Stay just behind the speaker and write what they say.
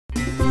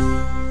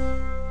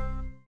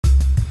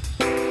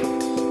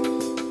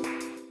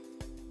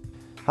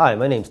Hi,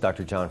 my name's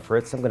Dr. John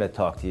Fritz. I'm going to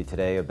talk to you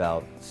today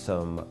about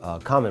some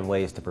common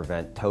ways to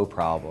prevent toe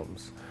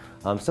problems.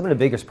 Some of the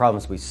biggest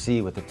problems we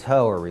see with the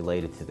toe are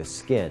related to the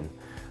skin.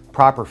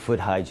 Proper foot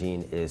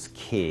hygiene is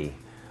key.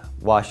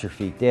 Wash your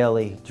feet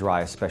daily,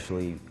 dry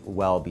especially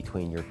well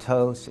between your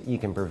toes. You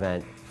can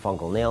prevent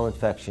fungal nail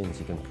infections,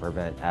 you can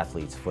prevent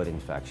athlete's foot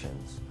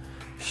infections.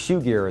 Shoe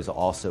gear is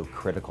also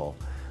critical.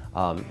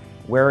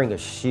 Wearing a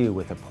shoe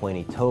with a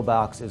pointy toe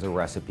box is a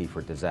recipe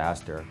for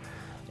disaster.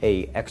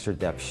 A extra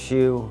depth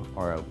shoe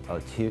or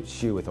a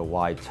shoe with a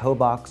wide toe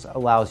box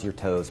allows your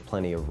toes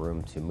plenty of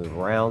room to move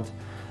around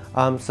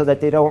so that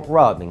they don't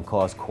rub and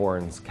cause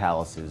corns,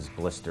 calluses,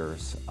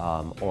 blisters,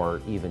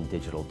 or even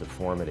digital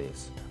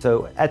deformities.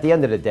 So at the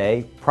end of the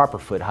day, proper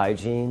foot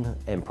hygiene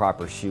and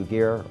proper shoe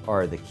gear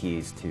are the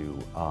keys to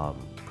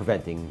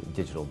preventing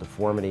digital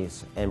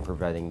deformities and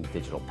preventing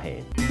digital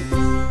pain.